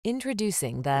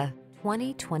Introducing the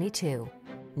 2022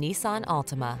 Nissan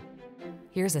Altima.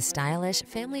 Here's a stylish,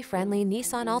 family-friendly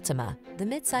Nissan Altima, the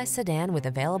midsize sedan with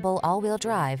available all-wheel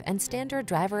drive and standard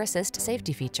driver assist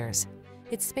safety features.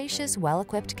 Its spacious,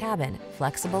 well-equipped cabin,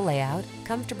 flexible layout,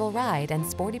 comfortable ride, and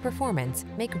sporty performance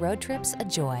make road trips a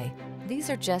joy. These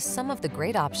are just some of the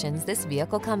great options this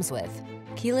vehicle comes with: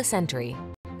 keyless entry,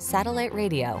 satellite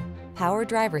radio, power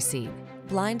driver's seat,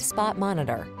 blind spot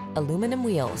monitor, aluminum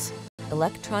wheels,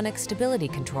 electronic stability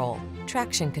control,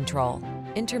 traction control,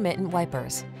 intermittent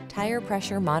wipers, tire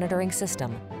pressure monitoring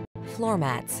system, floor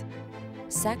mats.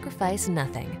 Sacrifice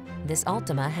nothing. This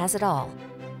Altima has it all.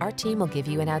 Our team will give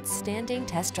you an outstanding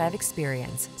test drive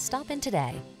experience. Stop in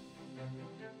today.